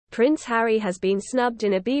Prince Harry has been snubbed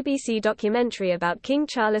in a BBC documentary about King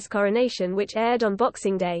Charles' coronation which aired on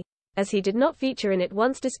Boxing Day, as he did not feature in it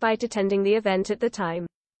once despite attending the event at the time.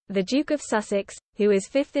 The Duke of Sussex, who is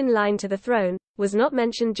fifth in line to the throne, was not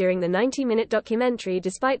mentioned during the 90-minute documentary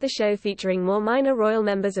despite the show featuring more minor royal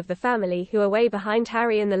members of the family who are way behind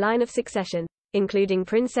Harry in the line of succession, including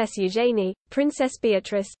Princess Eugenie, Princess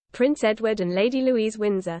Beatrice, Prince Edward and Lady Louise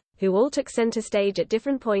Windsor, who all took centre stage at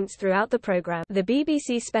different points throughout the programme. The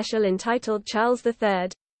BBC special entitled Charles III,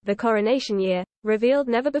 The Coronation Year, revealed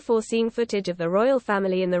never-before-seen footage of the royal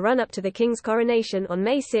family in the run-up to the King's coronation on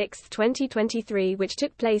May 6, 2023, which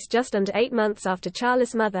took place just under 8 months after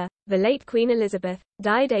Charles' mother, the late Queen Elizabeth,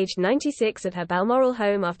 died aged 96 at her Balmoral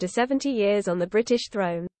home after 70 years on the British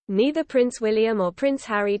throne. Neither Prince William or Prince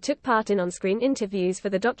Harry took part in on-screen interviews for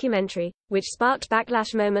the documentary, which sparked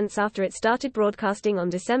backlash moments after it started broadcasting on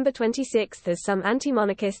December 26 as some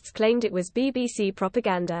anti-monarchists claimed it was BBC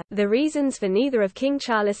propaganda. The reasons for neither of King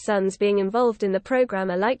Charles' sons being involved in the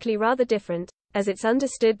programme are likely rather different, as it's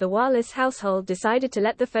understood the Wallace household decided to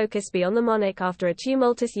let the focus be on the monarch after a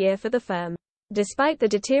tumultuous year for the firm. Despite the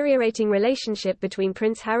deteriorating relationship between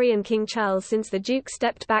Prince Harry and King Charles since the Duke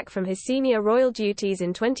stepped back from his senior royal duties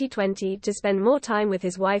in 2020 to spend more time with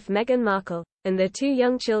his wife Meghan Markle, and their 2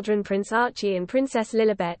 young children Prince Archie and Princess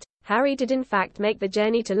Lilibet, Harry did in fact make the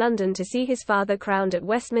journey to London to see his father crowned at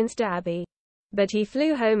Westminster Abbey. But he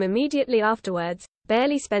flew home immediately afterwards,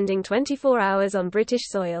 barely spending 24 hours on British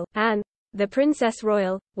soil. Anne, the Princess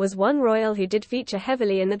Royal, was one royal who did feature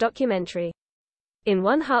heavily in the documentary. In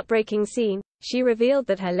one heartbreaking scene, she revealed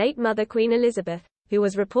that her late mother Queen Elizabeth, who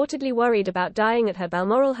was reportedly worried about dying at her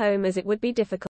Balmoral home as it would be difficult